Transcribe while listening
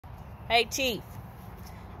Hey, Chief.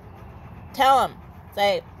 Tell him.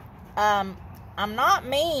 Say, I'm not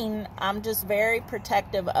mean. I'm just very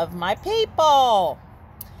protective of my people.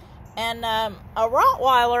 And a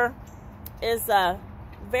Rottweiler is a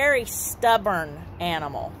very stubborn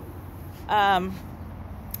animal.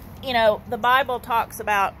 You know, the Bible talks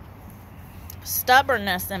about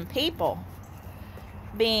stubbornness in people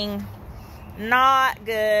being not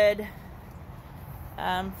good.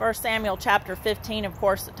 1 Samuel chapter 15, of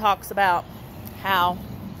course, it talks about how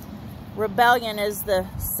rebellion is the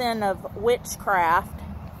sin of witchcraft,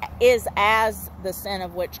 is as the sin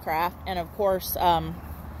of witchcraft. And of course,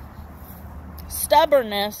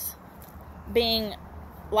 stubbornness being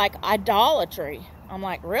like idolatry. I'm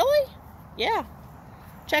like, really? Yeah.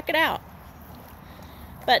 Check it out.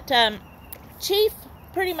 But Chief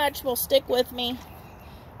pretty much will stick with me.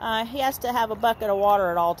 He has to have a bucket of water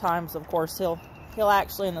at all times, of course. He'll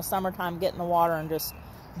actually in the summertime get in the water and just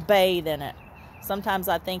bathe in it. Sometimes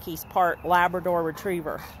I think he's part Labrador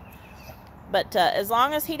Retriever. But as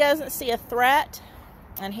long as he doesn't see a threat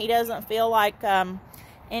and he doesn't feel like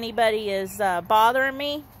anybody is bothering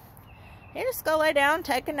me, he just go lay down,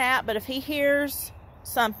 take a nap. But if he hears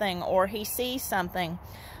something or he sees something,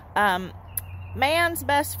 man's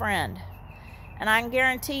best friend. And I can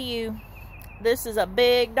guarantee you, this is a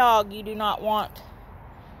big dog you do not want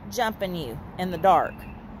jumping you in the dark.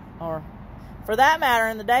 Or, for that matter,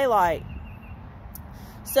 in the daylight.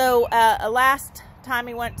 So, last time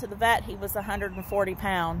he went to the vet, he was 140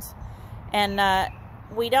 pounds. And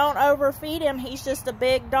we don't overfeed him. He's just a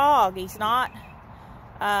big dog. He's not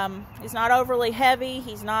overly heavy.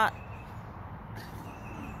 He's not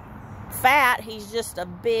fat. He's just a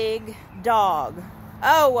big dog.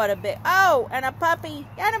 Oh, what a big... Oh, and a puppy.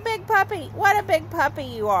 And a big puppy. What a big puppy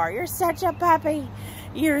you are. You're such a puppy.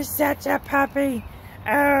 You're such a puppy.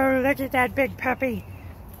 Oh, look at that big puppy.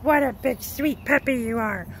 What a big, sweet puppy you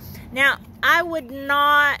are. Now, I would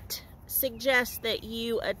not suggest that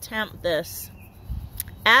you attempt this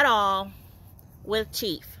at all with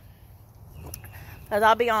Chief. Because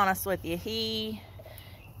I'll be honest with you, he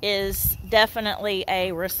is definitely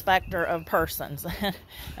a respecter of persons.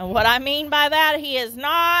 And what I mean by that, he is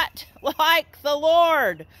not like the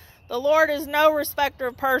Lord. The Lord is no respecter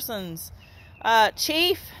of persons.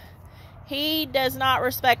 Chief, he does not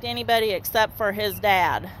respect anybody except for his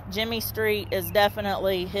dad. Jimmy Street is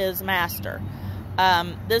definitely his master.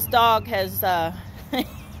 This dog has,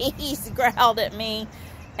 he's growled at me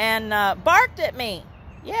and barked at me.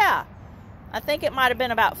 Yeah. I think it might have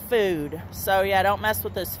been about food. So, yeah, don't mess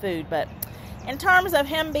with this food. But in terms of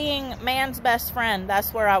him being man's best friend,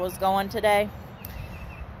 that's where I was going today.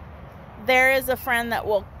 There is a friend that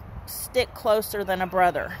will stick closer than a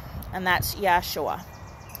brother, and that's Yeshua.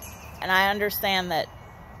 And I understand that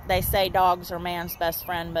they say dogs are man's best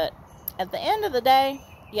friend, but at the end of the day,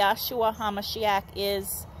 Yeshua HaMashiach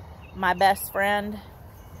is my best friend.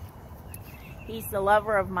 He's the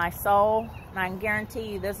lover of my soul. And I can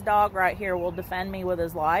guarantee you this dog right here will defend me with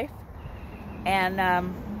his life. And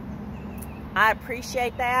I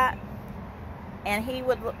appreciate that. And he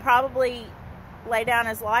would probably lay down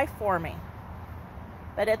his life for me.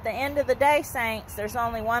 But at the end of the day, saints, there's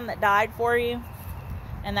only one that died for you.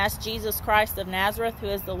 And that's Jesus Christ of Nazareth, who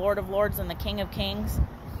is the Lord of Lords and the King of Kings.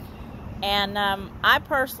 And I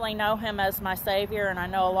personally know him as my Savior. And I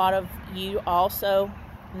know a lot of you also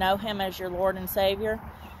know him as your Lord and Savior.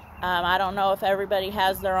 I don't know if everybody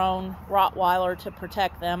has their own Rottweiler to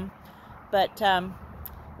protect them. But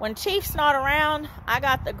when Chief's not around, I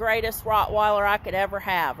got the greatest Rottweiler I could ever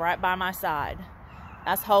have right by my side.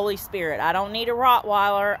 That's Holy Spirit. I don't need a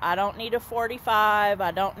Rottweiler. I don't need a 45.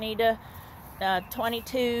 I don't need a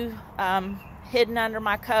 22 hidden under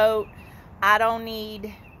my coat. I don't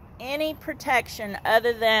need any protection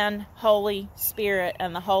other than Holy Spirit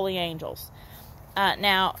and the holy angels.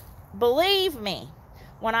 Now, believe me,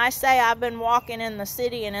 when I say I've been walking in the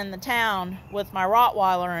city and in the town with my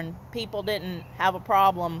Rottweiler and people didn't have a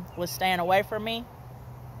problem with staying away from me,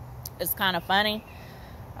 it's kind of funny.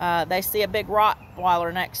 They see a big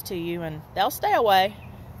Rottweiler next to you and they'll stay away.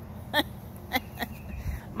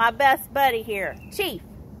 My best buddy here. Chief,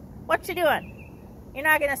 what you doing? You're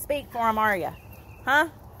not going to speak for him, are you? Huh?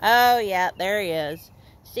 Oh, yeah, there he is.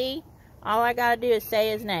 See? All I got to do is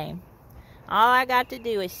say his name. All I got to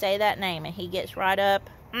do is say that name, and he gets right up.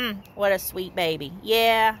 What a sweet baby.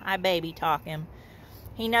 Yeah, I baby talk him.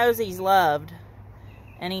 He knows he's loved,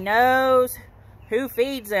 and he knows who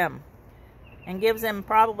feeds him and gives him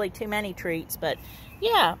probably too many treats. But,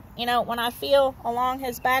 yeah, you know, when I feel along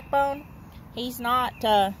his backbone, he's not,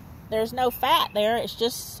 there's no fat there. It's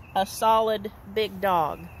just a solid big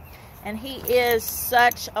dog. And he is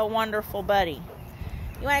such a wonderful buddy.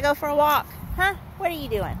 You want to go for a walk? Huh? What are you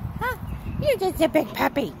doing? Huh? You're just a big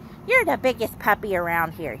puppy. You're the biggest puppy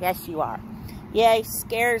around here. Yes, you are. Yeah, he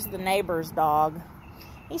scares the neighbor's dog.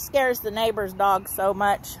 He scares the neighbor's dog so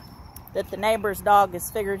much that the neighbor's dog has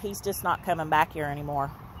figured he's just not coming back here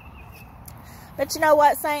anymore. But you know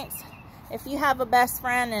what, Saints? If you have a best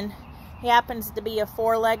friend and he happens to be a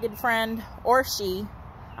four-legged friend, or she,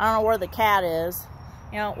 I don't know where the cat is,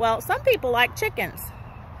 you know, well, some people like chickens.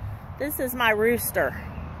 This is my rooster.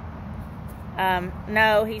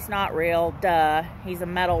 No, he's not real, duh. He's a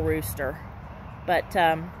metal rooster. But,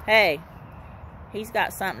 hey, he's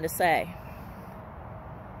got something to say.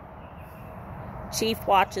 Chief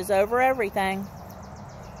watches over everything.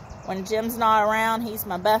 When Jim's not around, he's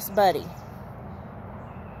my best buddy.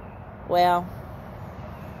 Well,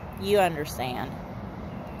 you understand.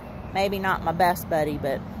 Maybe not my best buddy,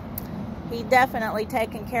 but he's definitely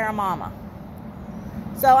taking care of Mama.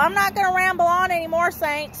 So I'm not going to ramble on anymore,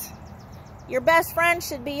 Saints. Your best friend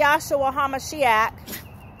should be Yahshua HaMashiach.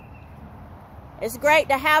 It's great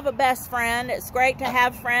to have a best friend. It's great to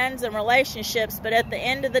have friends and relationships. But at the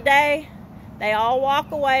end of the day, they all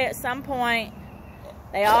walk away at some point.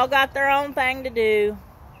 They all got their own thing to do.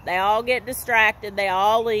 They all get distracted. They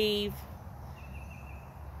all leave.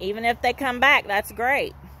 Even if they come back, that's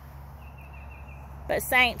great. But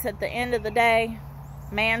Saints, at the end of the day,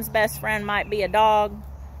 man's best friend might be a dog.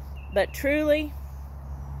 But truly,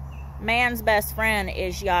 man's best friend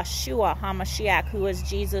is Yahshua HaMashiach, who is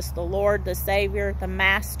Jesus, the Lord, the Savior, the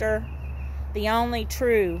Master, the only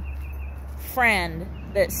true friend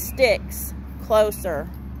that sticks closer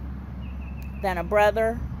than a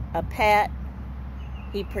brother, a pet.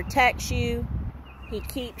 He protects you, he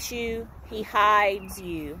keeps you, he hides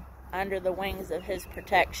you under the wings of his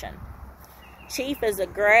protection. Chief is a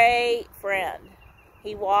great friend.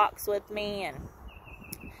 He walks with me and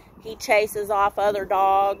he chases off other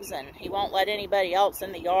dogs, and he won't let anybody else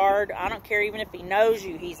in the yard. I don't care even if he knows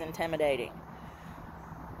you, he's intimidating.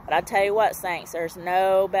 But I tell you what, Saints, there's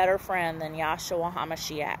no better friend than Yahshua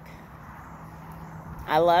HaMashiach.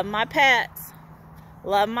 I love my pets,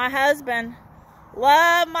 love my husband,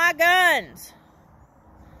 love my guns.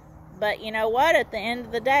 But you know what? At the end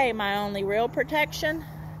of the day, my only real protection,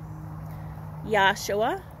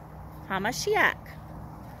 Yahshua HaMashiach.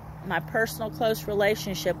 My personal close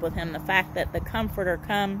relationship with him, the fact that the Comforter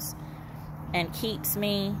comes and keeps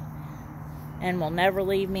me and will never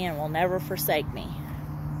leave me and will never forsake me.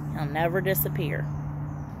 He'll never disappear.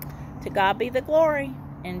 To God be the glory,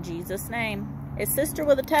 in Jesus' name. It's Sister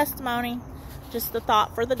with a testimony, just the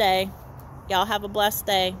thought for the day. Y'all have a blessed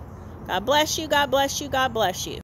day. God bless you, God bless you, God bless you.